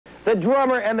the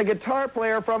drummer and the guitar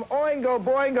player from Oingo,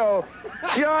 Boingo,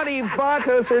 Johnny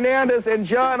Vatos Hernandez and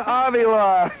John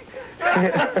Avila.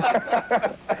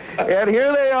 And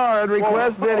here they are in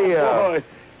request video. Boy.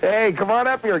 Hey, come on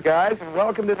up here, guys, and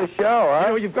welcome to the show. Huh? You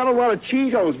know, you've got a lot of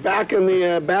Cheetos back in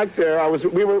the back there.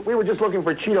 We were just looking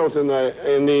for Cheetos in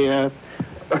the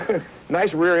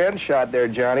Nice rear end shot there,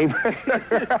 Johnny.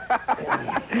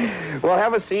 Well,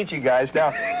 have a seat, you guys.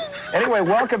 Now, anyway,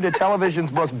 welcome to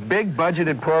television's most big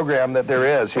budgeted program that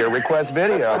there is here, Request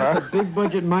Video, huh? Big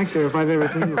budget mic there if I've ever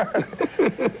seen one.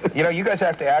 You know, you guys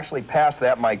have to actually pass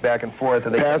that mic back and forth.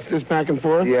 And pass this back and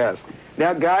forth? Yes.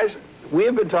 Now, guys, we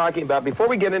have been talking about, before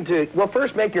we get into, well,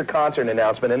 first make your concert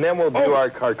announcement, and then we'll do our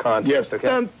contest, yes. okay?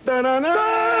 Dun, dun, dun,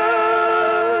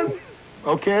 dun.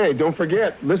 Okay, don't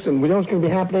forget, listen, we know it's going to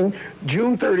be happening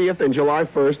June 30th and July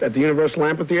 1st at the Universal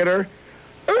Amphitheater.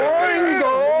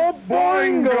 Oingo,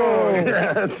 Boingo!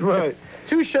 Yeah, that's right.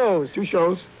 Two shows. Two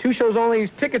shows. Two shows only.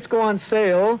 Tickets go on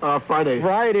sale. Friday.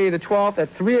 Friday the 12th at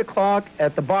 3 o'clock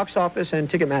at the box office and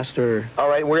Ticketmaster. All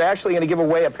right, we're actually going to give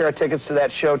away a pair of tickets to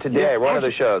that show today, one of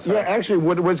the shows. Huh? Yeah, actually,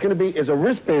 what it's going to be is a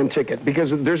wristband ticket, because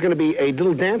there's going to be a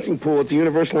little dancing pool at the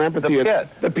Universal Amphitheater. The pit.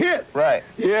 The pit. Right.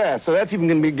 Yeah, so that's even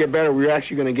going to get better. We're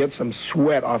actually going to get some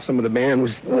sweat off some of the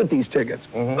bands with these tickets.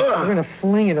 We're going to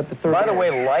fling it up the third. By the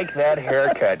way, like that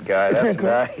haircut, guy. That's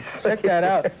nice. Check that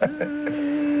out.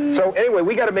 So anyway,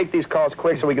 we got to make these calls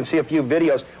quick so we can see a few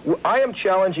videos. I am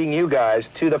challenging you guys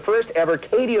to the first ever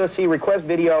KDOC Request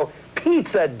Video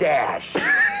Pizza Dash.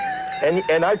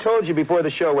 And I told you before the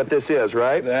show what this is,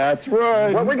 right? That's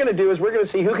right. What we're going to do is we're going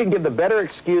to see who can give the better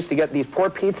excuse to get these poor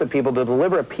pizza people to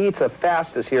deliver a pizza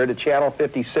fastest here to Channel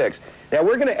 56. Now,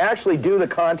 we're going to actually do the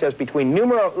contest between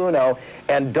Numero Uno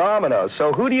and Domino's.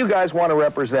 So who do you guys want to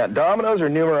represent, Domino's or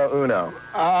Numero Uno?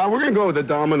 We're going to go with the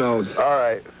Domino's. All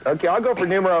right. Okay, I'll go for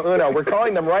Numero Uno. We're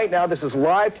calling them right now. This is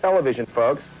live television,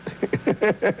 folks.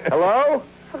 Hello?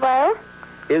 Hello?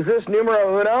 Is this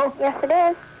Numero Uno? Yes, it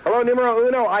is. Hello, Numero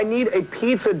Uno. I need a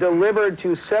pizza delivered to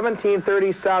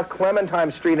 1730 South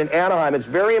Clementine Street in Anaheim. It's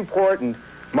very important.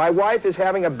 My wife is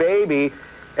having a baby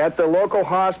at the local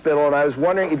hospital, and I was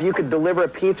wondering if you could deliver a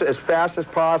pizza as fast as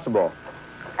possible.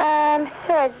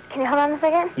 Sure. Can you hold on a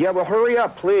second? Yeah, well, hurry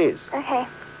up, please. Okay.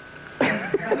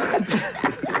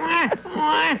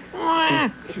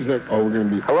 She's like, oh, we're going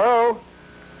to be... Hello?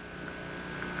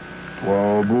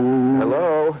 Whoa, boo.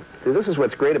 Hello? See, this is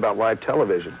what's great about live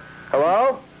television.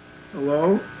 Hello?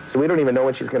 Hello? So we don't even know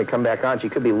when she's going to come back on. She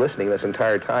could be listening this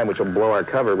entire time, which will blow our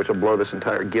cover, which will blow this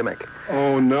entire gimmick.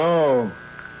 Oh, no.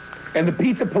 And the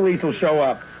pizza police will show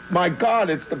up. My God,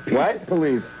 it's the pizza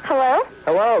police. Hello?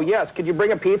 Hello, yes. Could you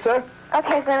bring a pizza?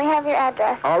 Okay, so let me have your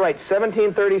address. All right,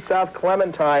 1730 South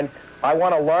Clementine. I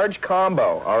want a large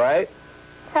combo, all right?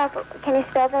 Can you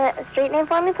spell the street name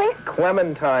for me, please?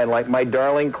 Clementine, like my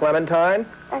darling Clementine.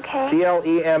 Okay.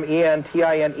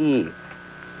 C-L-E-M-E-N-T-I-N-E.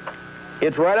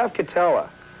 It's right off Catella.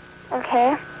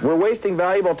 Okay. We're wasting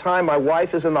valuable time. My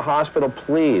wife is in the hospital,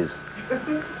 please.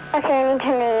 Okay, I need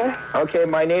your name. Okay,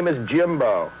 my name is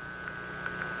Jimbo.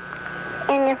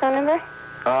 And your phone number?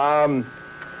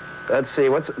 Let's see,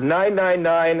 what's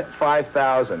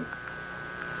 999-5000.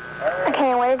 Okay,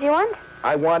 and what did you want?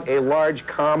 I want a large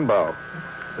combo.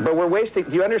 But we're wasting,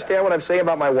 do you understand what I'm saying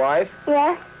about my wife?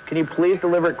 Yes. Can you please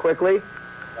deliver it quickly?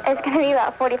 It's going to be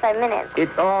about 45 minutes.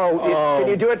 Can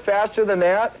you do it faster than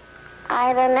that?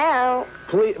 I don't know.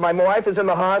 Please, my wife is in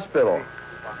the hospital.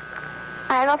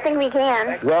 I don't think we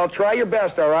can. Well, try your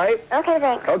best, all right? Okay,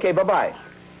 thanks. Okay, bye-bye.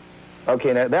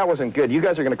 Okay, now that wasn't good. You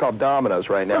guys are going to call Domino's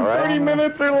right now, right? 30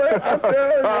 minutes are left.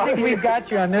 I think we've got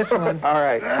you on this one. All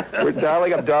right. We're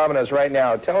dialing up Domino's right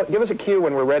now. Give us a cue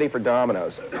when we're ready for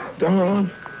Domino's.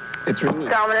 It's really...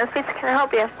 Domino's Pizza, can I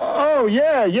help you? Oh,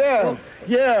 yeah.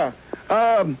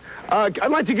 I'd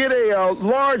like to get a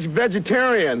large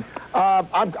vegetarian.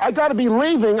 I've got to be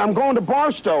leaving. I'm going to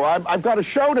Barstow. I've got a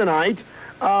show tonight.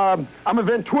 I'm a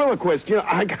ventriloquist. You know,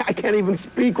 I can't even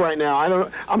speak right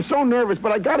now. I'm so nervous,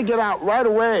 but I got to get out right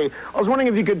away. I was wondering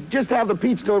if you could just have the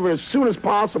pizza delivered as soon as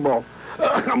possible.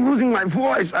 I'm losing my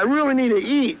voice. I really need to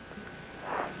eat.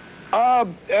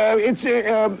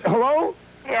 Hello?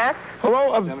 Yes?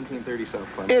 Hello? 1730 South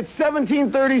Clementine. It's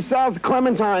 1730 South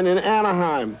Clementine in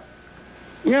Anaheim.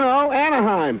 You know,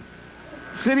 Anaheim.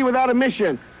 City without a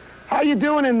mission. How you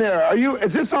doing in there?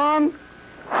 Is this on?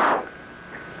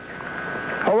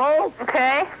 Hello?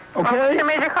 Okay. Okay. What's your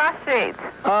major cross street?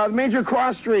 Major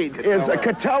cross street is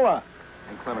Catella.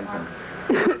 And Clementine.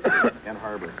 And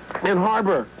Harbor. And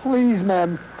Harbor. Please,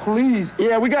 ma'am, please.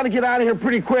 Yeah, we got to get out of here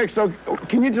pretty quick, so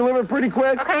can you deliver pretty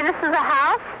quick? Okay, this is a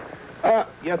house?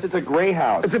 Yes, it's a gray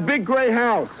house. It's a big gray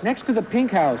house. Next to the pink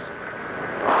house.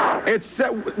 It's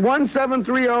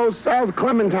 1730 South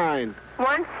Clementine.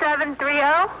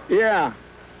 1730? Yeah.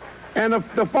 And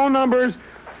the phone number's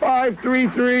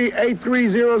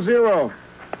 533-8300.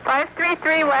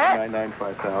 533 what?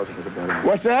 995,000 is a better.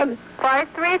 What's that?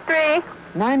 533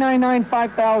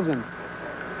 999-5000.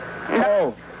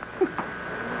 Oh.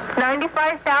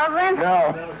 95,000?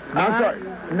 No. I'm sorry.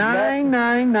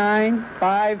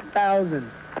 999-5000.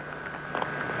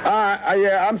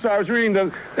 Yeah, I'm sorry. I was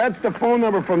reading that's the phone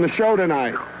number from the show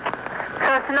tonight. So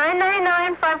it's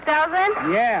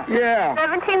 999-5000? Yeah. Yeah.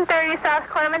 1730 South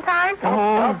Clementine?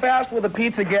 How fast will the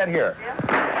pizza get here?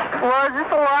 Well, is this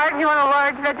a large? You want a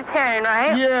large vegetarian,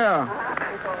 right? Yeah.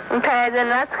 Okay, then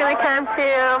that's going to come to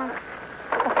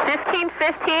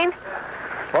 1515.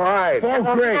 All right.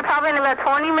 Oh, great. Probably in about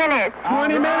 20 minutes.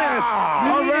 20 minutes.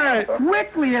 All right.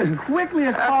 Quickly as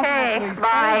possible. Okay, please.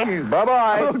 bye. Thank you.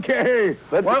 Bye-bye. Okay.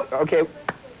 Okay.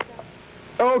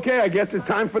 Okay, I guess it's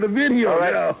time for the video. All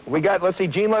right. now. Let's see,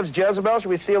 Gene Loves Jezebel. Should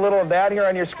we see a little of that here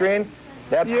on your screen?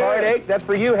 That's Yeah. Heartache. That's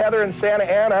for you, Heather and Santa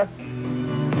Ana.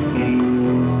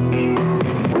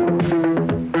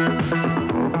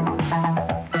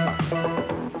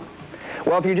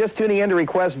 Well, if you're just tuning in to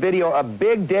request video, a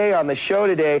big day on the show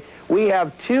today. We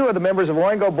have two of the members of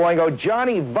Oingo Boingo,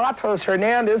 Johnny Vatos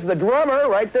Hernandez, the drummer,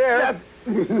 right there,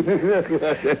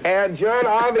 and John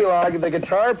Avila, the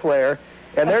guitar player.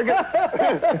 And they're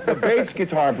The bass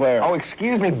guitar player. Oh,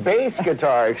 excuse me, bass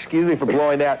guitar. Excuse me for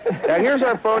blowing that. Now, here's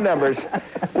our phone numbers.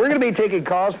 We're going to be taking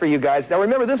calls for you guys. Now,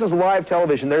 remember, this is live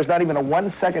television. There's not even a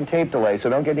 1-second tape delay, so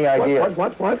don't get any ideas.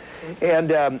 What? And,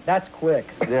 That's quick.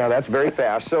 yeah, that's very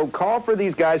fast. So call for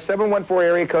these guys, 714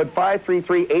 area code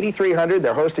 533-8300.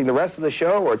 They're hosting the rest of the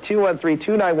show, or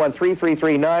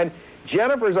 213-291-3339.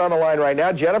 Jennifer's on the line right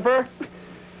now. Jennifer?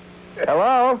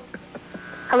 Hello?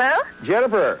 Hello?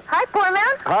 Jennifer. Hi,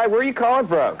 Poorman. Hi, where are you calling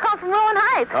from? Call from Rolling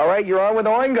Heights. All right, you're on with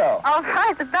Oingo. All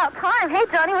right, it's about time. Hey,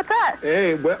 Johnny, what's up?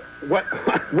 Hey, what?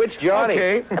 Which Johnny?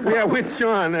 Okay. Yeah, which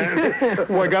John?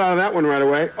 Boy, I got out of that one right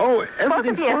away. Oh, everything's Both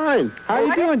of you. fine. How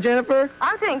you doing, Jennifer?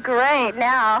 I'm doing great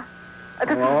now. This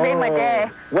has made my day.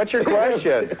 What's your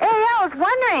question? Hey, yeah, I was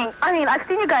wondering. I mean, I've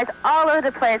seen you guys all over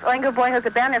the place. Oingo Boingo's a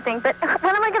band and everything, but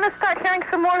when am I going to start hearing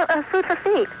some more Food for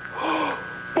Feet?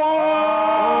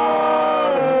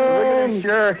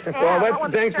 Sure. Well,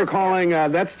 thanks for calling.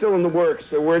 That's still in the works.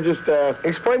 So we're just.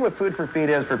 Explain what Food for Feet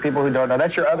is for people who don't know.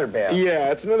 That's your other band. Yeah,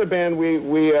 it's another band we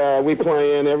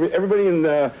play in. Everybody in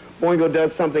Boingo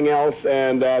does something else,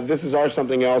 and this is our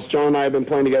something else. John and I have been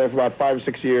playing together for about 5 or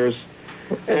 6 years,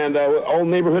 and old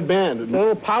neighborhood band. A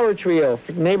little power trio,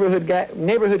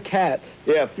 neighborhood cats.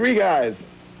 Yeah, 3 guys.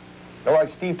 Oh, like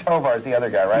Steve Tovar is the other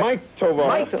guy, right? Mike Tovar.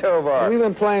 Mike Tovar. We've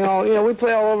been playing we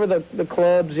play all over the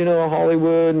clubs,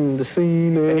 Hollywood and the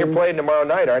scene. And you're playing tomorrow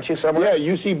night, aren't you, somewhere?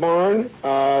 Yeah, UC Barn,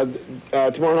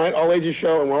 tomorrow night, all ages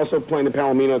show, and we're also playing the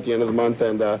Palomino at the end of the month.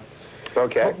 And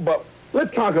Okay. But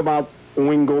let's talk about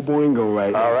Oingo Boingo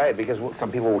right now. All right, because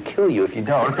some people will kill you if you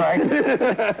don't, right?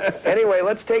 Anyway,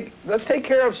 let's take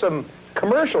care of some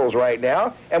commercials right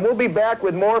now, and we'll be back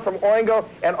with more from Oingo,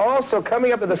 and also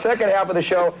coming up in the second half of the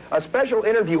show, a special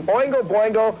interview. Oingo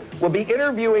Boingo will be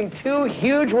interviewing 2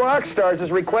 huge rock stars as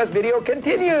request video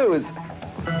continues.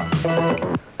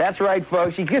 That's right,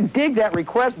 folks. You can dig that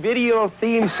request video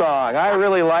theme song. I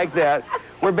really like that.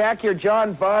 We're back here,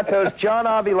 John Vatos, John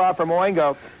Avila from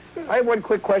Oingo. I have one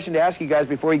quick question to ask you guys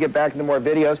before we get back into more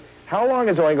videos. How long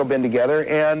has Oingo been together,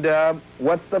 and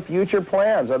what's the future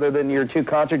plans other than your 2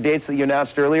 concert dates that you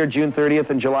announced earlier, June 30th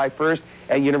and July 1st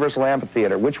at Universal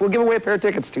Amphitheater, which we'll give away a pair of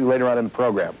tickets to later on in the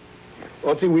program?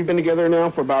 Well, see, we've been together now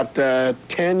for about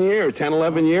 10 years, 10,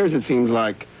 11 years, it seems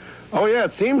like. Oh, yeah,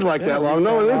 it seems like that long.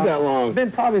 No, it is that long. It's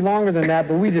been probably longer than that,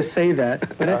 but we just say that.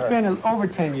 But it's been over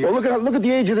 10 years. Well, look at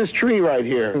the age of this tree right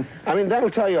here. I mean, that'll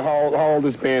tell you how old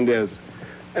this band is.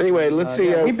 Anyway, let's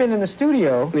see. We've been in the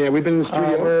studio. Yeah, we've been in the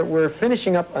studio. We're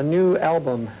finishing up a new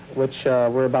album, which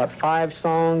we're about 5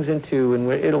 songs into, and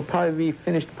it'll probably be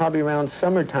finished around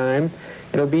summertime.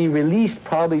 It'll be released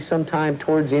probably sometime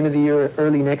towards the end of the year,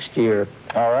 early next year.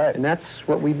 All right. And that's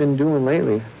what we've been doing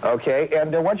lately. Okay,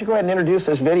 and why don't you go ahead and introduce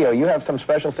this video? You have some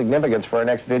special significance for our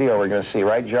next video we're going to see,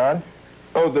 right, John?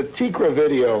 Oh, the Tikra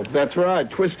video. That's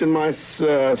right. Twist in my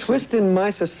Society.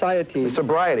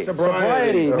 Sobriety.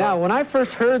 Sobriety. Now, when I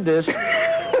first heard this,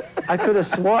 I could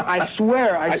have I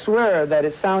swear that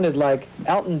it sounded like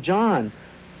Elton John.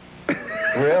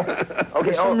 Real?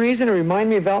 Okay. For some reason, it reminded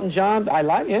me of Elton John. I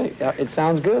like it. It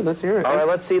sounds good. Let's hear it. All right,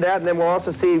 let's see that, and then we'll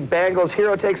also see Bangles'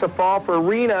 Hero Takes a Fall for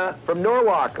Rena from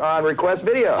Norwalk on Request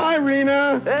Video. Hi,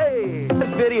 Rena. Hey! This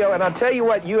video, and I'll tell you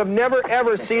what, you have never,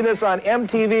 ever seen this on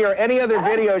MTV or any other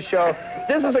video show.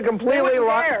 this is a completely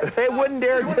live. They wouldn't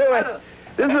dare do it.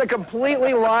 This is a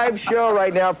completely live show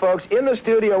right now, folks. In the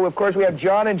studio, of course, we have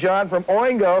John and John from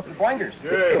Oingo. Boingers.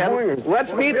 And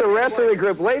let's meet the rest of the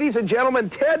group. Ladies and gentlemen,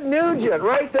 Ted Nugent,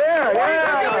 right there.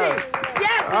 Yeah.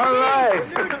 Yes. All right.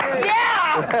 Yeah.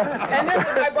 And this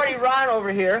is my buddy Ron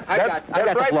over here. I got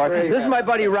the floor. This is my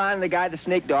buddy Ron, the guy, the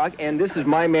snake dog, and this is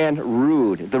my man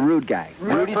Rude, the Rude guy.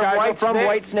 Rudy's from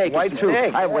White Snake. White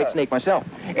Snake. I have White Snake myself.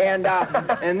 And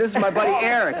this is my buddy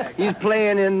Eric. He's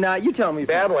playing in, you tell me.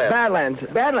 Badlands.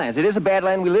 Badlands. It is a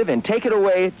badland we live in. Take it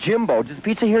away, Jimbo. Is the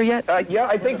pizza here yet? Yeah,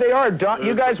 I think they are.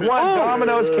 You guys won.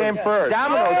 Domino's came first.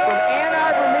 Domino's from Ann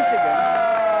Arbor, Michigan.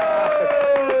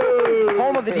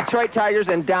 Home of the Detroit Tigers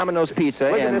and Domino's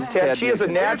Pizza. Look at this, Ted. She is a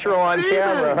natural on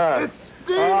camera, huh?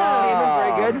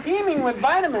 Very good. Teeming with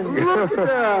vitamins. Look at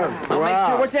that. I'll make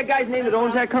sure. What's that guy's name that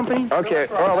owns that company? Okay,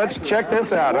 well, let's check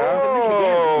this out, huh?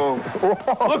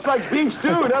 Whoa. Looks like beef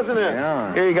stew, doesn't it?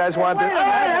 Yeah. Here, you guys want this?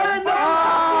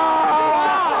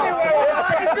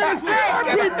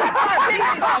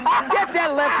 Get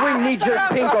that left-wing knee-jerk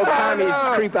pinko commies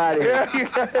creep out of here.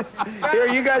 Here,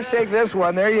 you guys take this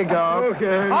one. There you go.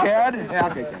 Okay. Ted? Yeah,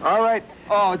 I'll take that. All right.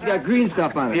 Oh, it's got green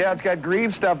stuff on it. Yeah, it's got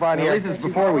green stuff on At here. least it's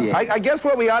before we ate. I guess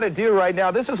what we ought to do right now,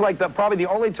 this is like probably the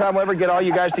only time we'll ever get all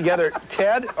you guys together.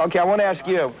 Ted, okay, I want to ask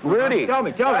you. Rudy. Tell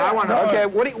me. I want to know. Okay,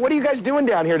 what are you guys doing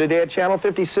down here today at Channel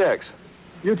 56?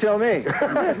 You tell me.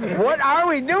 What are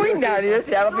we doing down here,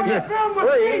 Channel 56?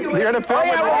 You're going to film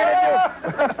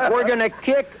We're going to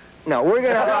kick... No, we're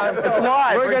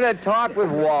gonna talk with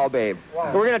Wall Babe.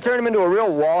 We're gonna turn him into a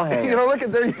real wall hanger. You know, look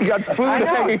at there. You got food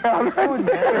hanging out. Food, man.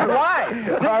 This is live.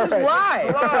 This is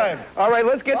live. All right,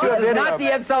 let's get to a video. Not the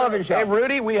Ed Sullivan Show. Hey,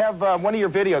 Rudy, we have one of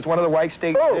your videos, one of the White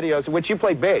Snake videos, in which you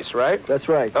play bass, right? That's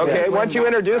right. Okay, why don't you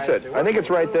introduce it? I think it's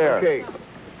right there. Okay.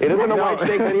 It isn't a White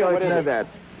Snake video. What is it?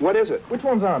 What is it? Which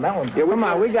one's on? That one. Yeah, come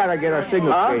on. We gotta get our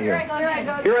signal straight here.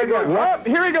 Here I go. What?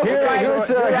 Here we go. Here we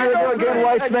go again,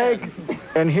 White Snake.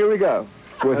 And here we go.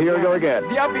 Well, here we go again.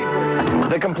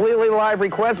 The completely live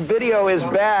request video is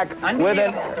back with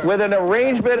an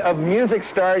arrangement of music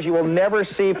stars you will never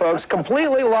see, folks.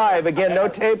 Completely live. Again, no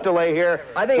tape delay here.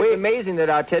 I think it's amazing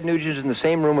that Ted Nugent is in the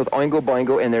same room with Oingo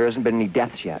Boingo and there hasn't been any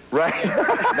deaths yet. Right.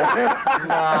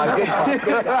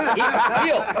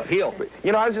 Heel.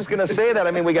 You know, I was just going to say that.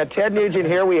 I mean, we got Ted Nugent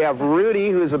here. We have Rudy,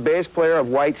 who's a bass player of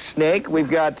White Snake. We've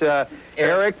got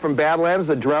Eric from Badlands,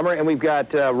 the drummer, and we've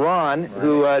got Ron,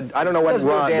 who I don't know what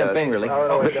Ron does. Thing, really.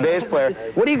 Bass player.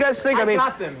 What do you guys think? I mean,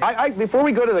 before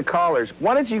we go to the callers,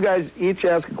 why don't you guys each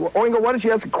ask Oingo? Why don't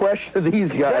you ask a question to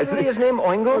these guys? Is that really his name,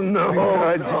 Oingo? No,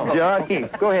 Johnny.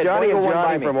 Go ahead. Johnny Oingo and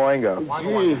Johnny from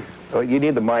Oingo. Gee. Oh, you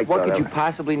need the mic. What could you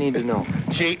possibly need to know?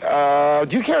 Gee,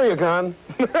 do you carry a gun?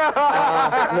 No,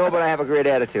 but I have a great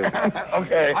attitude.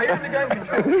 Okay.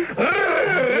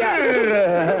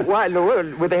 Yeah. Why?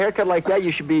 With a haircut like that,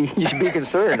 you should be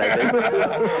concerned, I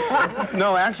think.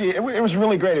 No, actually, it was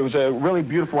really great. It was a really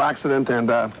beautiful accident,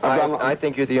 and I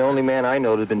think you're the only man I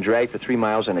know that's been dragged for 3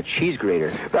 miles on a cheese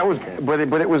grater. that was, but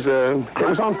it was on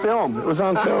film. It was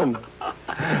on film.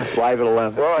 Live at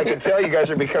 11. Well, I can tell you guys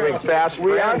are becoming fast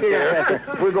friends here.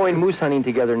 We're going moose hunting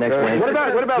together next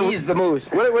Wednesday. What about He's the moose.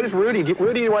 What is Rudy?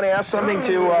 Rudy, you want to ask something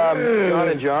to John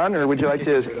and John, or would you like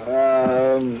to?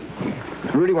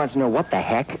 Rudy wants to know what the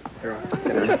heck.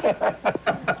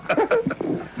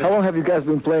 How long have you guys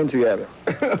been playing together?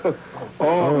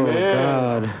 Oh,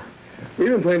 man. God. We've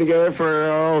been playing together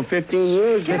for 15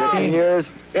 years. 15 years.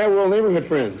 Yeah, we're all neighborhood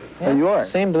friends. And you are?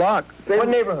 Same block. What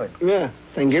neighborhood? Yeah,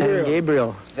 San Gabriel. San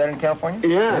Gabriel. Is that in California?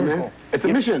 Yeah, man. It's a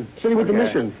mission. City with a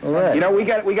mission. All right. You know, we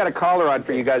got a caller on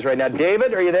for you guys right now.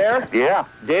 David, are you there? Yeah.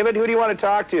 David, who do you want to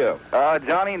talk to?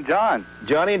 Johnny and John.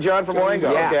 Johnny and John from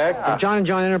Oingo. Yeah. Okay. John and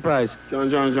John Enterprise. John.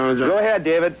 Go ahead,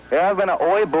 David. Yeah, I've been an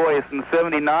Oi boy since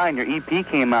 '79. Your EP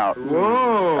came out.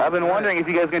 Whoa. I've been wondering if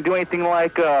you guys going to do anything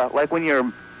like when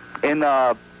you're in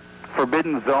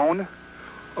Forbidden Zone.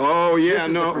 Oh, yeah,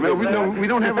 no, we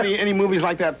don't have any movies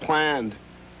like that planned.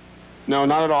 No,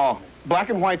 not at all. Black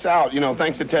and White's out,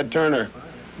 thanks to Ted Turner.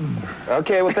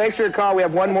 Okay, well, thanks for your call. We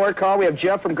have one more call. We have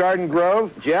Jeff from Garden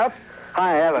Grove. Jeff?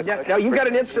 Hi, I have a Now, you got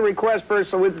an instant request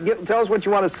first, so tell us what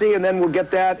you want to see, and then we'll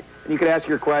get that, and you can ask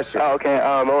your question. Oh, okay.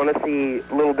 I want to see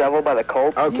Little Devil by the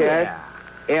Cult. Okay. Yeah.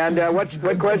 And what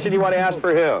question do you want to ask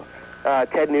for who?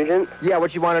 Ted Nugent. Yeah,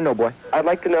 what you want to know, boy? I'd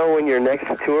like to know when your next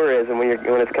tour is and when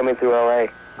it's coming through L.A.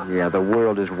 Yeah, the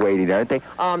world is waiting, aren't they?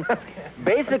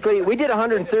 Basically, we did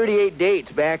 138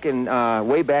 dates back in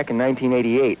way back in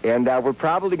 1988, and we're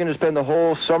probably going to spend the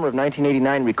whole summer of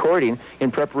 1989 recording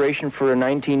in preparation for a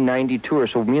 1990 tour.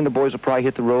 So me and the boys will probably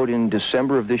hit the road in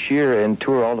December of this year and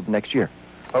tour all of next year.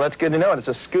 Well, that's good to know. And it's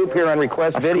a scoop here on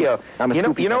Request Video.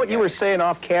 You know what you were saying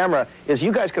off camera is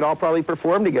you guys could all probably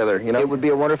perform together. You know, it would be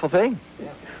a wonderful thing.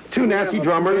 Two nasty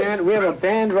drummers. We have a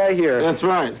band right here. That's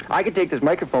right. I could take this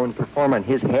microphone and perform on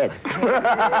his head. All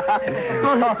right,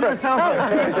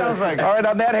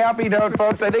 on that happy note,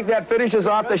 folks, I think that finishes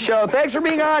off the show. Thanks for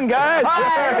being on, guys.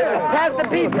 Pass the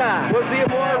pizza. We'll see you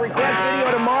more Request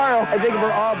Video tomorrow. I think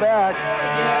we're all back.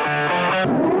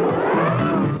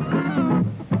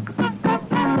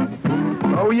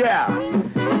 Oh, yeah.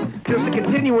 Just a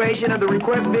continuation of the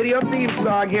Request Video theme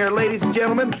song here, ladies and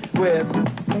gentlemen, with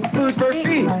Food for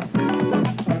Feet.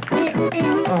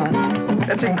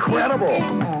 That's incredible.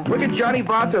 Look at Johnny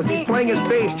Vatos. He's playing his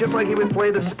bass just like he would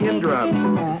play the skin drums.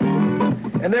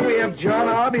 And then we have John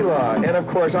Avila. And, of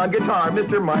course, on guitar,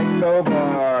 Mr. Mike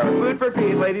Tovar. Food for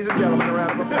Feet, ladies and gentlemen. A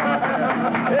round of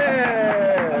applause.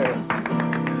 Hey!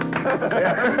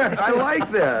 I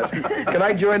like that. Can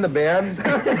I join the band?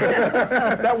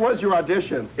 That was your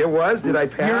audition. It was? Did I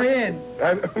pass? You're in.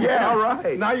 Yeah, all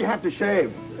right. Now you have to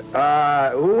shave.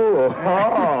 Well,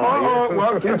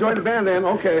 can't join the band then.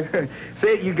 Okay.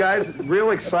 Say, you guys,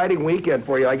 real exciting weekend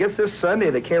for you. I guess this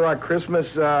Sunday, the K-Rock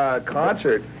Christmas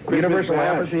concert, Universal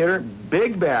Amphitheater,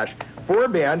 Big Bash. 4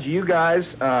 bands, you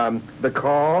guys, The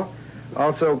Call,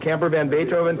 also Camper Van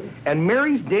Beethoven, and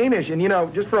Mary's Danish. And, you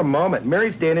know, just for a moment,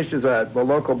 Mary's Danish is a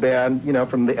local band, you know,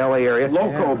 from the L.A. area.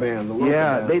 Local band. The local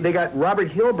band. They got Robert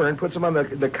Hilburn, puts them on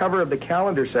the cover of the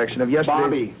calendar section of yesterday's.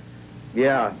 Bobby.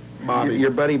 Yeah. Bobby.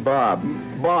 Your buddy Bob.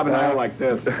 Bob and I like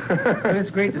this. But it's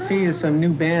great to see some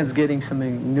new bands getting some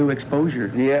new exposure.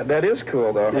 Yeah, that is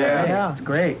cool, though. Yeah, it's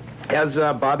great. Has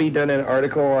Bobby done an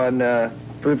article on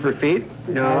Food for Feet?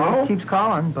 No. Keeps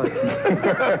calling, but...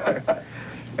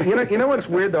 You know what's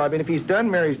weird, though? I mean, if he's done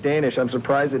Mary's Danish, I'm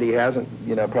surprised that he hasn't,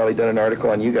 you know, probably done an article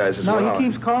on you guys as well. No, he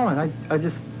keeps calling. I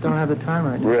just don't have the time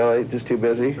right now. Really? Just too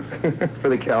busy for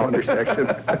the calendar section?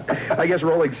 I guess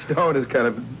Rolling Stone is kind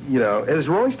of, you know... Has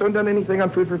Rolling Stone done anything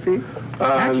on Food for Feet?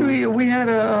 Actually, we had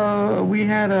a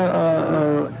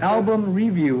album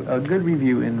review, a good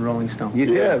review in Rolling Stone. You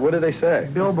did? What did they say?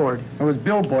 Billboard. It was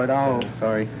Billboard. Oh,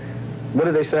 sorry. What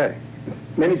did they say?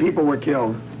 Many people were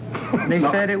killed. They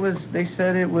said it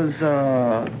was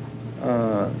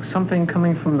something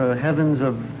coming from the heavens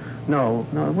of... No,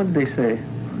 what did they say?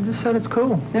 I just said it's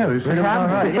cool. Yeah, it was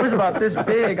right. It was about this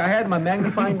big. I had my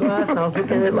magnifying glass and I was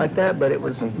looking at it like that, but it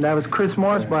was... That was Chris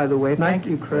Morris, by the way. Thank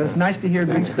you, Chris. Nice to hear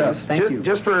good stuff. Thank you.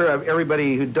 Just for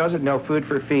everybody who doesn't know Food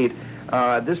for Feet,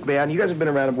 this band, you guys have been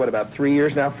around, what, about 3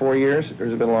 years now, 4 years? Or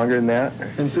has it been longer than that?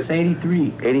 Since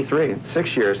 83. 83,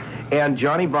 6 years. And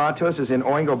Johnny Vatos is in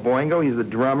Oingo Boingo. He's the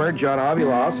drummer. John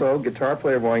Avila, also guitar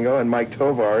player of Oingo. And Mike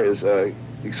Tovar is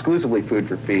exclusively Food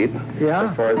for Feet,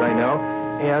 as far as I know.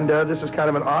 And this is kind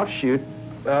of an offshoot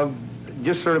of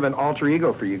just sort of an alter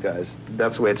ego for you guys.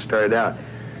 That's the way it started out.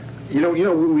 You know,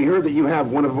 we heard that you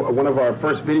have one of our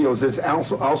first videos. It's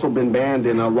also been banned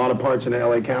in a lot of parts in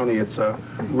LA County. It's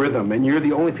Rhythm, and you're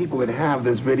the only people that have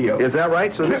this video. Is that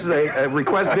right? So this is a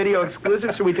Request Video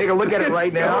exclusive. Should we take a look at it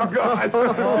right now? Oh God!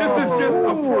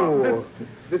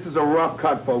 This is a rough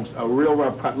cut, folks. A real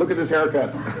rough cut. Look at this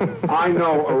haircut. I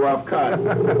know a rough cut.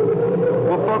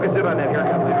 We'll focus in on that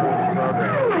haircut later in the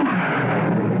program.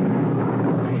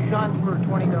 Done for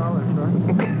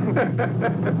 $20, right?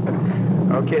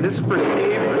 Okay, this is for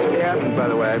Steve for Stanton, by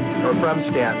the way, or from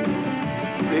Stanton.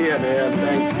 See ya, man.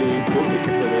 Thanks, Steve. We'll get you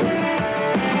for this.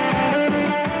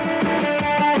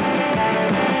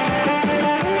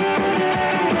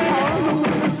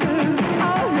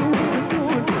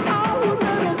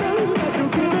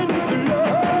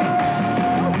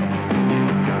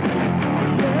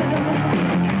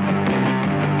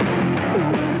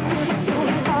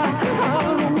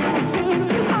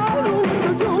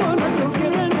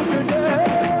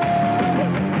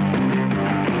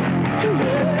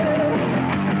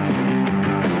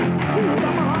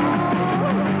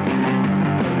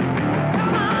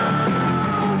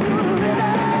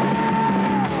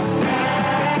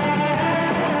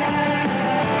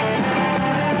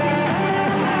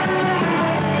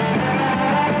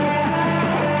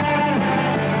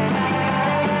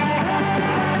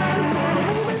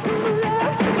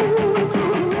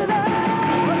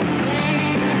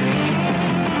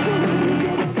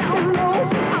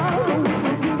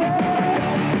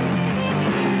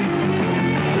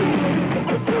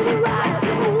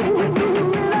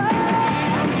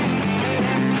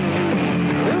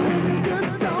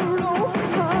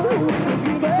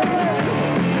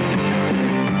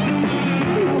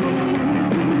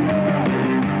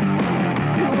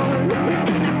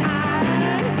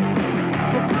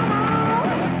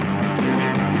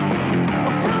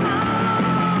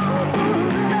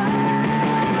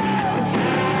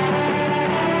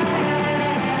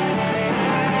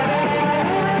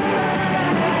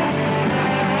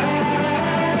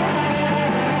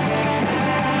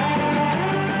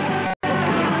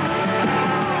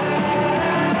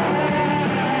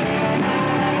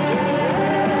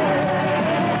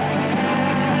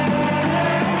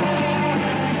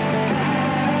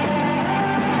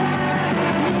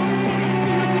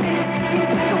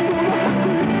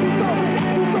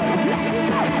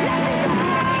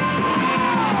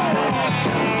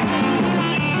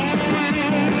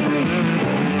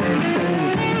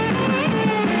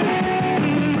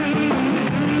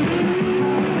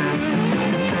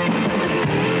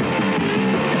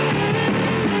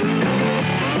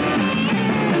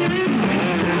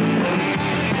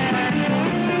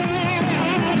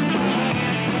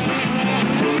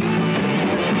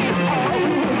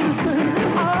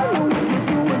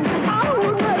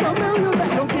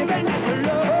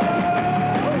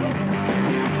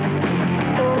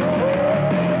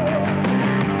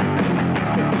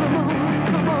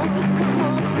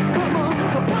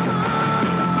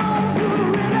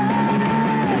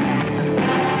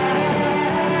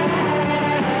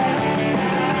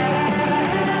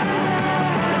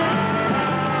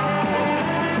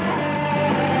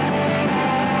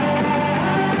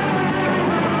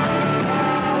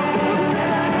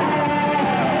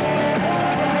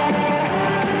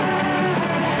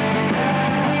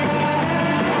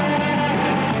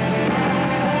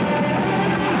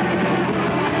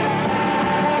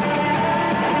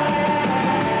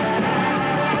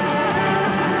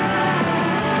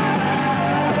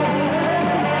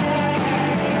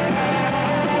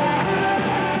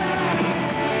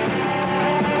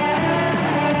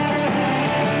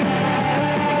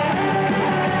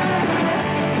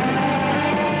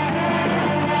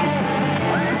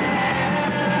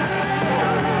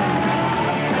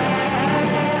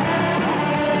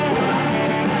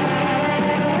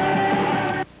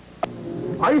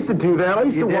 I used to do that. I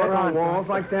used to did? work on walls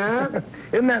like that.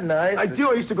 Isn't that nice? I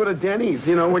do. I used to go to Denny's,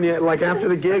 you know, when you, like, after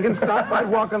the gig and stuff, I'd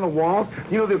walk on the walls.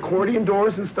 You know, the accordion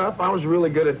doors and stuff, I was really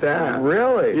good at that.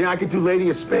 Really? Yeah, I could do Lady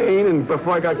of Spain and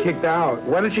before I got kicked out.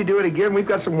 Why don't you do it again? We've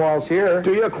got some walls here.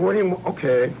 Do you accordion?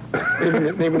 Okay.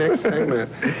 Maybe next segment.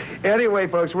 Anyway,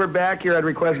 folks, we're back here at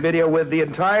Request Video with the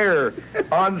entire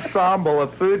ensemble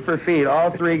of Food for Feet. All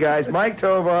three guys, Mike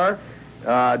Tovar,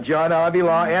 John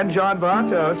Avila, and John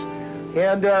Vatos.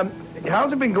 And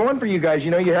how's it been going for you guys?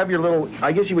 You know, you have your little,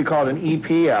 I guess you would call it an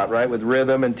EP out, right, with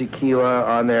rhythm and tequila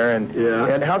on there. And, yeah.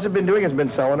 And how's it been doing? Has it been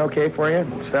selling okay for you,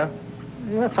 Steph?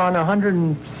 Yeah, it's on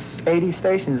 180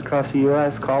 stations across the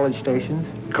U.S., college stations.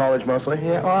 College mostly?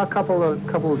 Yeah, well, a couple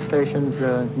of stations,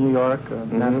 New York,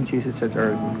 Massachusetts,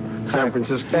 or San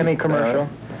Francisco. Semi-commercial.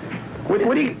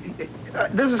 What do you,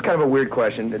 this is kind of a weird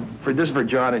question. This is for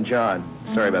John and John.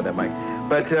 Sorry about that, Mike.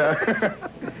 But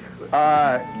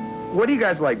what do you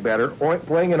guys like better,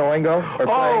 playing in Oingo or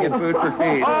playing in Food for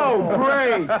Feet? Oh,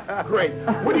 great, great.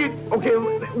 What do you? Okay,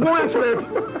 we'll answer that.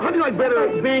 How do you like better,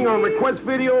 being on Request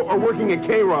Video or working at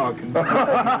K-Rock? You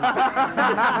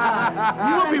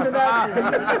would be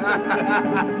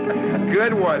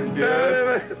Good one,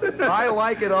 dude. I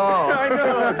like it all. I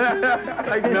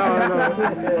know.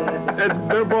 No.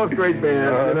 They're both great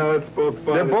bands. You know, it's both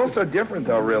fun. They're both so different,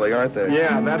 though, really, aren't they?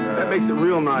 Yeah, that makes it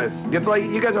real nice. It's like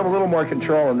you guys have a little more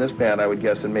control in this band, I would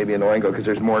guess, than maybe in Oingo, because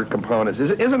there's more components.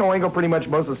 Isn't Oingo pretty much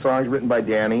most of the songs written by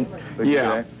Danny?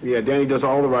 Yeah, Danny does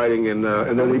all the writing, and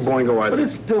then we boingo. But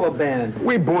it's still a band.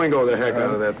 We boingo the heck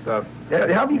out of that stuff. How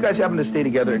have you guys happened to stay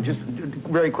together? Just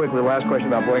very quickly, the last question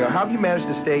about Boingo. How have you managed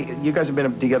to stay? You guys have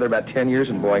been together about 10 years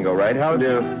in Boingo, right?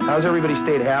 How's everybody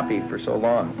stayed happy for so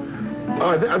long?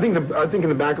 I think in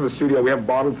the back of the studio we have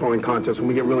bottle throwing contests when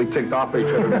we get really ticked off at each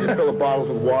other. We just fill the bottles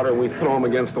with water and we throw them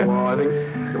against the wall. I think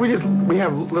we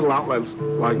have little outlets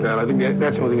like that. I think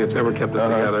that's the only thing that's ever kept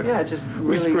us together. Yeah, just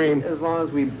really, we scream. As long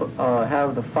as we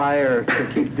have the fire to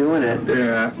keep doing it.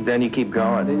 Yeah. Then you keep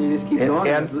going. Then you just keep going.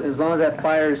 As long as that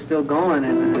fire is still going,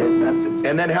 and that's it.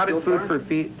 And then how did Food for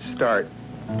Feet start?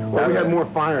 Well, we had more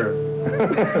fire.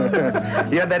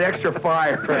 You had that extra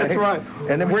fire, right? That's right.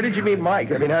 And then where did you meet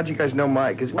Mike? I mean, how did you guys know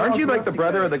Mike? Aren't you like the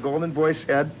brother of the Golden Voice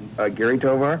head, Gary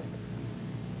Tovar?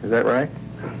 Is that right?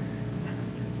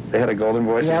 They had a Golden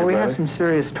Voice? Yeah, we have some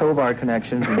serious Tovar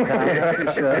connections in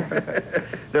town.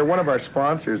 They're one of our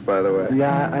sponsors, by the way.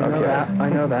 Yeah, I know that. I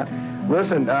know that.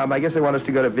 Listen, I guess they want us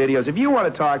to go to videos. If you want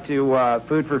to talk to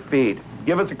Food for Feet,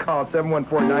 give us a call at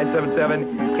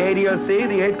 714-977-KDOC.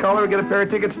 The 8th caller will get a pair of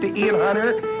tickets to Ian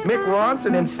Hunter, Mick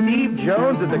Ronson, and Steve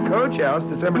Jones at the Coach House,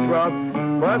 December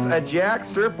 12th, plus a Jack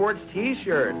Surfboards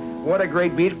t-shirt. What a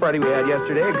great beach party we had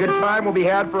yesterday. A good time will be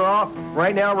had for all.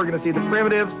 Right now, we're going to see the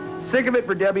Primitives, Sick of It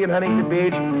for Debbie in Huntington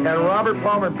Beach, and Robert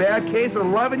Palmer, Bad Case of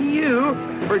Loving You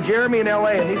for Jeremy in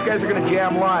L.A. And these guys are going to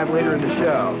jam live later in the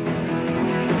show.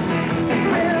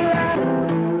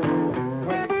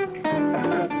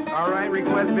 All right,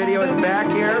 Request Video is back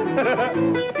here.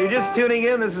 If you're just tuning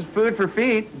in, this is Food for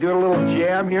Feet. Doing a little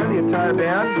jam here, the entire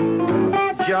band.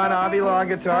 John Avila on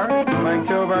guitar, Mike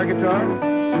Tovar guitar,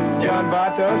 John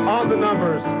Vatos. On the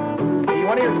numbers. You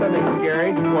want to hear something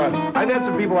scary? What? I've had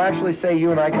some people actually say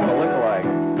you and I kind of look alike.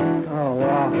 Oh,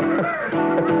 wow.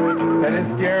 That is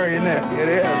scary, isn't it? It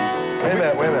is. Wait a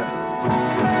minute, wait a minute.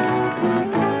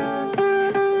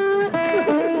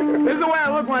 This is the way I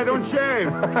look when I don't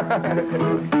shave.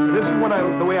 This is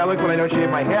the way I look when I don't shave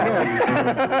my head.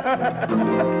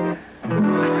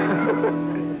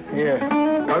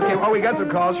 Yeah. Okay, well, we got some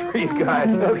calls for you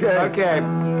guys. Okay.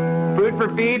 Food for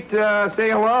Feet, say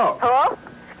hello. Hello?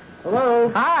 Hello.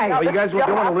 Hi. Oh, you guys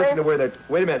don't want to listen to where they're...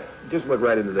 Wait a minute. Just look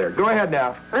right into there. Go ahead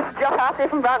now. This is Jeff Hassey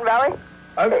from Mountain Valley.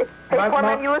 Okay. Hey,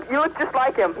 Poorman, you look just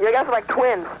like him. You guys are like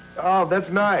twins. Oh, that's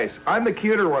nice. I'm the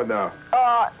cuter one, though.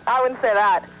 I wouldn't say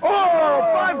that. Oh,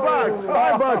 $5.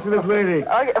 $5 for this lady.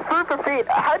 Okay, Food for Feet.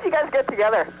 How did you guys get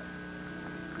together?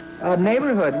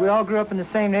 Neighborhood. We all grew up in the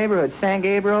same neighborhood. San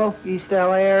Gabriel, East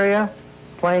LA area.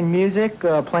 Playing music,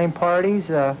 playing parties.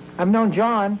 I've known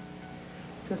John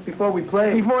Just before we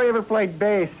played. before he ever played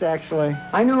bass, actually.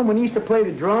 I knew him when he used to play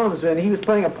the drums, and he was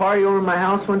playing a party over at my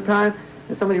house one time,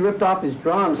 and somebody ripped off his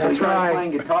drums, so he started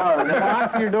playing guitar.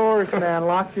 Lock your doors, man.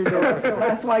 Lock your doors. So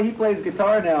that's why he plays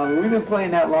guitar now. We've been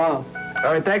playing that long.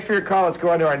 All right, thanks for your call. Let's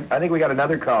go on to our... I think we got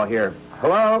another call here.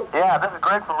 Hello? Yeah, this is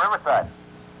Greg from Riverside.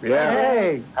 Yeah.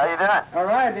 Hey. How you doing? All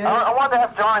right, man. I wanted to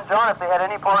ask John and John if they had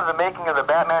any part of the making of the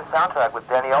Batman soundtrack with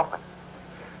Danny Elfman.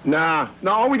 Nah.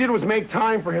 No, all we did was make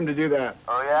time for him to do that.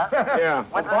 Oh, yeah? Yeah.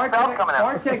 When's the next album coming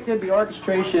out? Bartek did the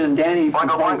orchestration, and Danny...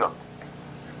 Boingo.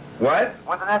 What?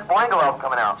 When's the next Boingo album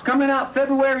coming out? It's coming out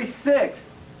February 6th.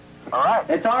 All right.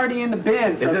 It's already in the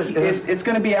bin, so it's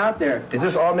going to be out there. Is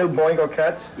this all new Boingo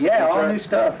cuts? Yeah, all new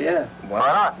stuff, yeah. Wow.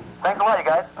 Right on. Thanks a lot, you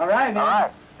guys. All right, man. All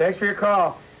right. Thanks for your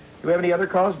call. Do we have any other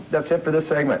calls? That's it for this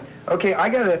segment. Okay, I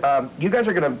gotta. You guys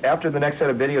are gonna, after the next set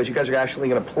of videos, you guys are actually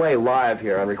gonna play live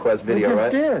here on Request Video,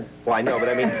 right? did. Well, I know, but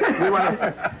I mean,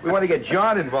 we want to get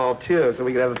John involved too, so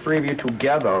we can have the three of you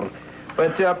together.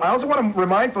 But I also want to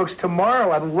remind folks,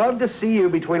 tomorrow I'd love to see you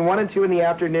between 1 and 2 in the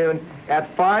afternoon at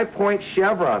 5 Point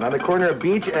Chevron on the corner of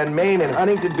Beach and Main in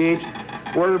Huntington Beach.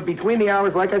 We're between the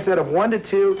hours, like I said, of 1 to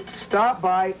 2. Stop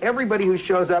by. Everybody who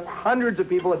shows up, hundreds of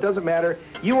people, it doesn't matter.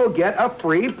 You will get a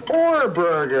free Poor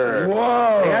Burger.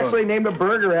 Whoa. They actually named a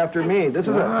burger after me. This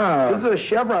is a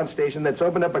Chevron station that's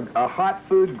opened up a hot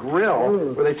food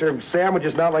grill where they serve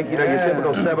sandwiches, not like, you know, your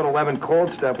typical 7-Eleven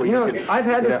cold stuff. Where You know, I've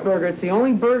had this burger. It's the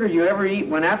only burger you ever eat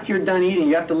when after you're done eating,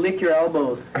 you have to lick your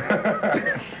elbows.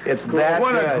 It's that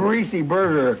What good. a greasy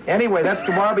burger. Anyway, that's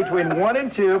tomorrow between 1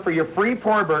 and 2 for your free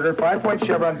Poor Burger, 5 Point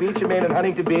Chevron, Beach and Main in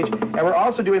Huntington Beach. And we're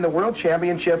also doing the World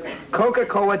Championship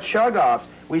Coca-Cola Chug-Offs.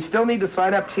 We still need to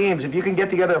sign up teams. If you can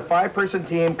get together a 5-person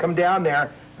team, come down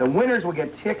there. The winners will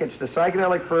get tickets to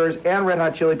Psychedelic Furs and Red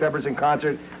Hot Chili Peppers in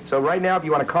concert. So right now, if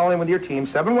you want to call in with your team,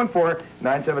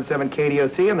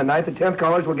 714-977-KDOC, and the 9th and 10th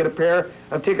callers will get a pair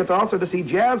of tickets also to see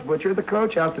Jazz Butcher at the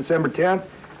Coach House December 10th.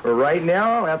 But right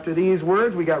now, after these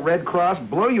words, we got Red Cross,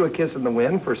 Blow You a Kiss in the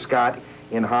Wind for Scott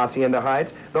in Hacienda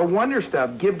Heights. The Wonder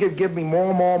Stuff, Give me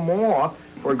more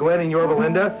for Glenn in Yorba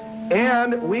Linda.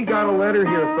 And we got a letter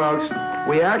here, folks.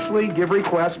 We actually give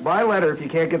requests by letter if you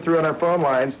can't get through on our phone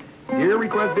lines. Dear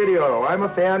Request Video, I'm a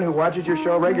fan who watches your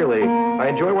show regularly. I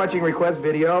enjoy watching Request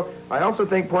Video. I also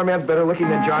think Poor Man's better looking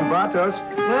than John Vatos.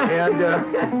 And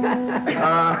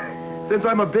since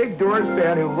I'm a big Doors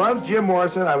fan who loves Jim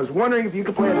Morrison, I was wondering if you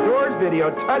could play a Doors video,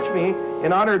 Touch Me,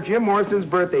 in honor of Jim Morrison's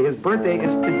birthday. His birthday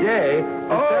is today,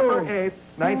 December 8th,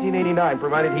 1989,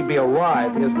 provided he be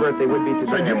alive. His birthday would be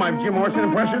today. So I do my Jim Morrison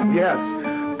impression? Yes.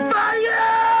 Fire!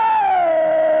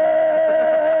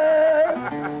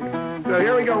 So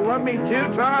here we go. Love Me 2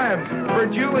 times for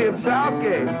Julie of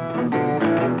Southgate.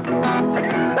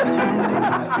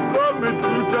 Love me 2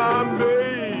 times, baby.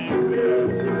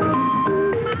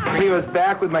 He was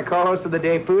back with my co-host of the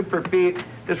day, Food for Feet.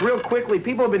 Just real quickly,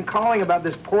 people have been calling about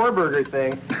this Poor Burger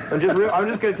thing. I'm just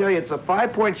going to tell you, it's a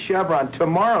 5 Point Chevron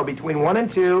tomorrow between 1 and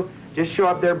 2. Just show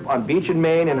up there on Beach and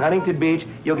Main in Huntington Beach.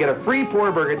 You'll get a free Poor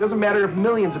Burger. It doesn't matter if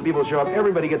millions of people show up.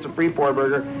 Everybody gets a free Poor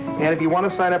Burger. And if you want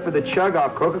to sign up for the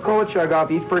Chug-Off, Coca-Cola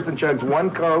Chug-Off, each person chugs 1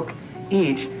 Coke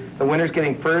each. The winner's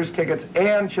getting Furs tickets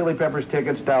and Chili Peppers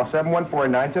tickets. Dial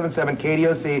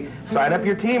 714-977-KDOC. Sign up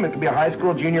your team. It could be a high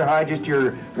school, junior high, just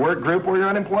your work group or your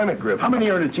unemployment group. How many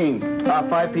are in a team?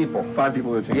 5 people. 5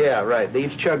 people in a team. Yeah, right. They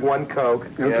each chug 1 Coke.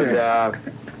 Okay. And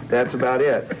that's about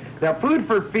it. Now, Food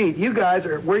for Feet, you guys,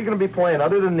 where are you going to be playing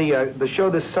other than the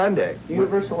show this Sunday?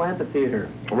 Universal Amphitheater.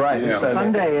 Right, Yeah. this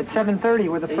Sunday. Sunday at 7:30.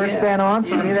 We're the first band on, so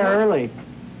we need there early.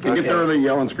 You get there early,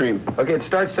 yell and scream. Okay, it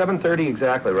starts 7:30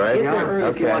 exactly, right? Get there early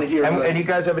if you want to hear And you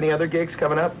guys have any other gigs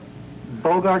coming up?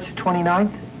 Bogart's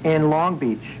 29th in Long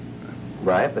Beach.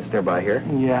 Right, that's nearby here.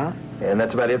 Yeah. And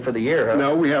that's about it for the year, huh?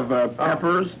 No, we have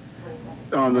Peppers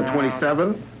on the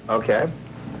 27th. Okay.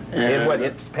 And what,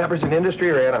 it's Peppers in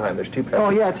Industry or Anaheim? There's 2 Peppers. Oh,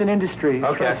 yeah, it's an industry. It's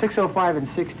Okay. 605 and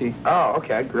 60. Oh,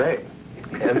 okay, great.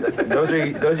 And those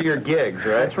are your gigs,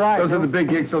 right? That's right. Those are the big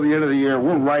gigs till the end of the year.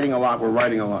 We're writing a lot.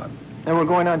 And we're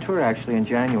going on tour, actually, in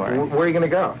January. Where are you going to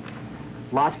go?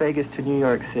 Las Vegas to New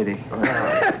York City.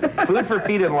 Food for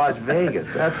Feet in Las Vegas.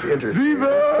 That's interesting.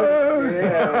 Viva!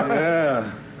 Yeah.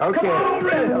 Okay.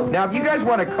 Now, if you guys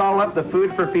want to call up the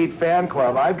Food for Feet fan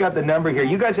club, I've got the number here.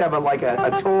 You guys have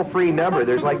a toll-free number.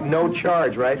 There's like no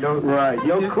charge, right? No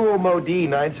cool Mo-D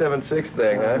 976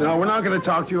 thing, huh? No, we're not going to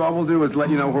talk to you. All we'll do is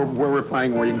let you know where we're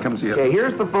playing, where you can come see us. Okay,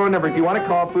 here's the phone number. If you want to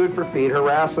call Food for Feet,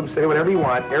 harass them, say whatever you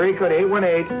want. Area code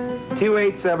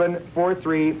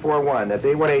 818-287-4341. That's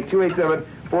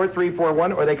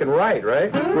 818-287-4341, or they can write,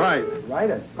 right? Right. Write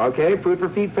us. Okay, Food for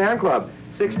Feet fan club,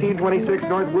 1626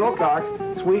 North Wilcox,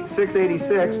 Suite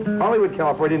 686, Hollywood,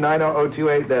 California,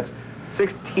 90028. That's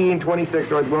 1626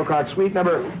 North Wilcox, Suite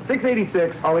number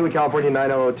 686, Hollywood, California,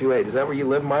 90028. Is that where you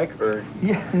live, Mike? Or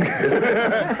Yeah.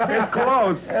 It's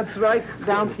close. That's right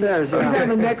downstairs. He's in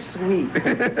the next suite.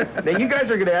 Now, you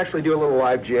guys are going to actually do a little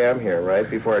live jam here, right,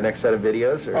 before our next set of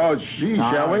videos? Or? Oh, gee,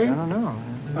 shall we? I don't know.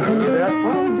 Can you do that?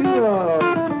 Well, we'll do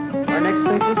our next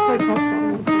thing. Let's play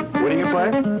What do you play?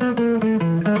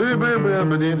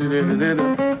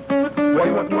 Well,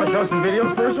 you want to show some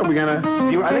videos first, or are we going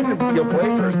to... I think you'll play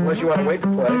first, unless you want to wait to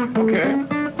play. Okay.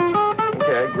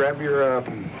 Okay, grab your...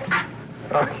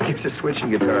 Oh, he keeps just switching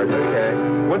guitars. Okay.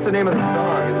 What's the name of the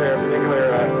song? Is there a particular...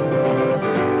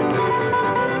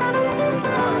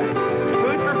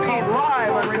 Food for Pete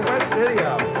live on Request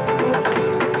Video.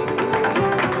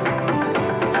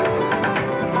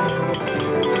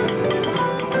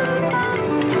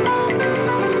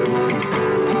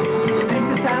 Think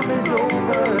the time is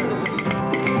over.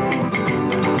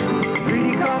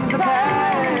 Greedy comes to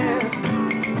pass.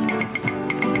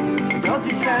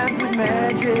 Culture shines with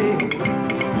magic.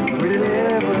 Will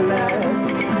it ever last?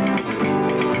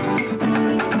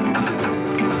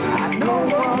 I know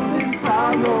of this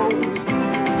sorrow.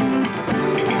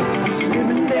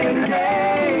 Living day to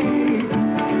day.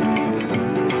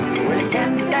 When you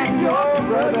can't stand your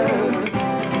brother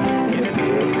in a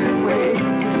different way.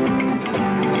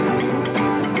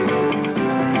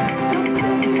 Some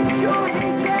say it's your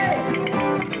hatred.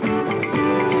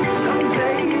 Some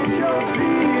say it's your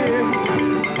fear.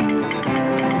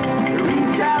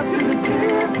 Reach out to the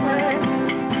different.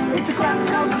 It's a class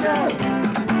culture.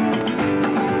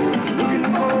 Looking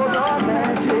for the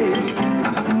magic.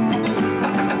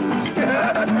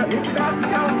 It's class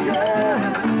culture.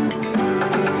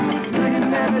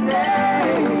 Living every day.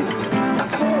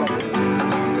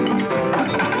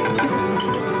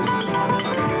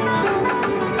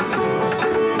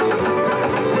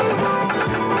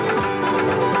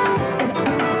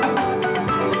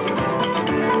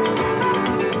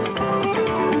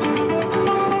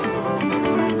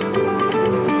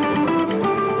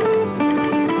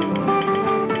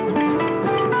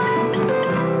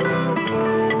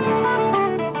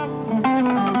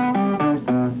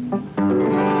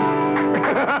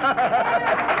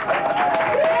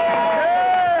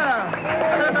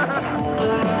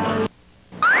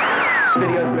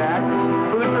 Video's back.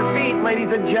 Food for Feet,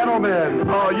 ladies and gentlemen.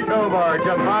 Oh, you know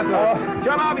John Vatos.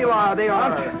 John Avila, they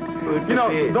are. Food for You know,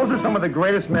 Feet. those are some of the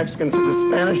greatest Mexican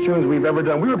Spanish tunes we've ever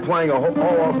done. We were playing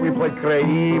we played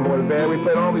Creí, Volver, we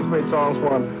played all these great songs for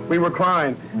them. We were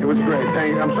crying. It was great.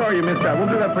 Thank you. I'm sorry you missed that. We'll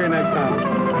do that for you next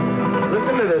time.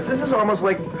 Listen to this. This is almost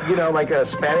like, you know, like a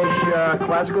Spanish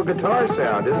classical guitar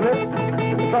sound, isn't it?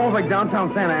 It's almost like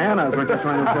downtown Santa Ana is what you're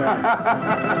trying to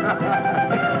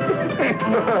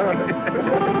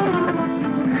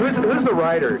Who's the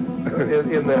writer of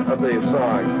the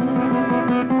songs?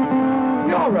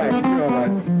 You're all right. You're all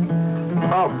right.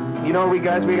 Oh, you know, we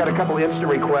got a couple instant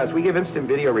requests. We give instant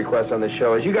video requests on this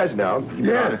show, as you guys know. You've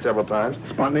been on it several times.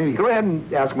 Spontaneity. Go ahead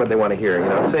and ask them what they want to hear. You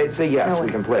know, say yes. We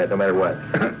can play it no matter what.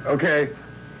 Okay.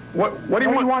 What do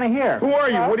you want to hear? Who are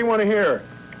you? What do you want to hear?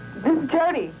 This is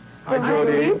Jody. Hi,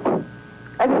 Jody.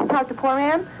 I just talked to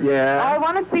Poorman. Yeah. I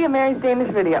want to see a Mary's Danish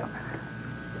video.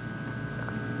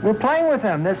 We're playing with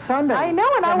him this Sunday. I know,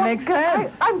 and I want to go.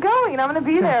 I'm going. I'm going to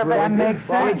be there. But That makes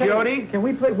sense. Hey, Jody. Can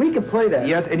we play? We can play that.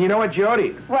 Yes, and you know what,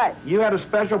 Jody? What? You had a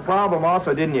special problem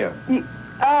also, didn't you?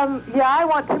 Yeah, I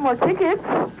want 2 more tickets.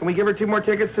 Can we give her 2 more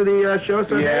tickets to the show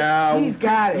Sunday? Yeah. He's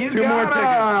got it. You 2 more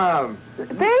got 'em.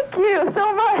 Thank you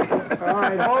so much. All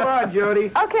right, hold on,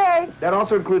 Jody. Okay. That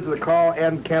also includes the call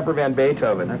and camper van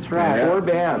Beethoven. That's right. 4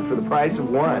 bands for the price of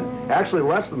 1. Actually,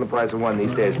 less than the price of 1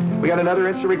 these days. We got another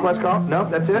instant request call? No,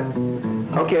 that's it?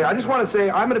 Okay, I just want to say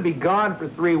I'm going to be gone for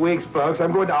 3 weeks, folks.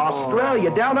 I'm going to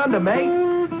Australia, down under, mate.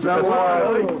 So,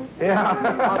 yeah.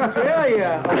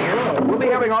 Australia. We'll be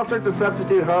having all sorts of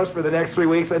substitute hosts for the next 3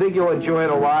 weeks. I think you'll enjoy it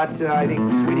a lot. I think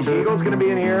Swedish Eagle's going to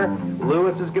be in here.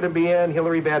 Lewis is going to be in.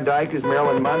 Hillary Van Dyke, who's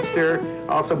Marilyn Munster.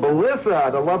 Also, Belissa,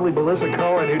 the lovely Belissa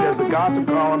Cohen, who does the gossip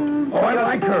column. Oh, I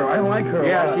like her. I like her.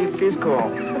 Yeah, she's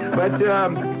cool. But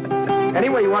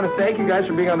anyway, you want to thank you guys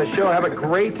for being on the show. Have a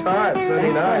great time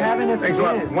Sunday night. Thanks for having us Thanks a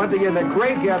lot. again. Once again, the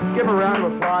great guests. Give a round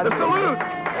of applause. The salute.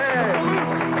 Hey.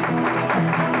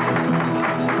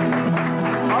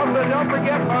 Also, don't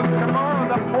forget, folks, tomorrow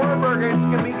the Poor Burger is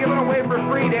going to be given away for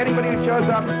free to anybody who shows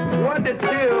up 1 to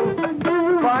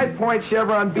 2, 5 Point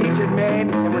Chevron Beach in Maine,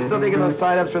 and we're still taking those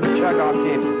sign-ups for the checkoff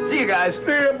team. See you guys.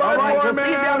 See you, bye, All right, we'll Poorman.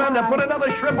 see you down under. Put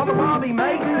another shrimp on the bobby,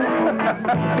 mate.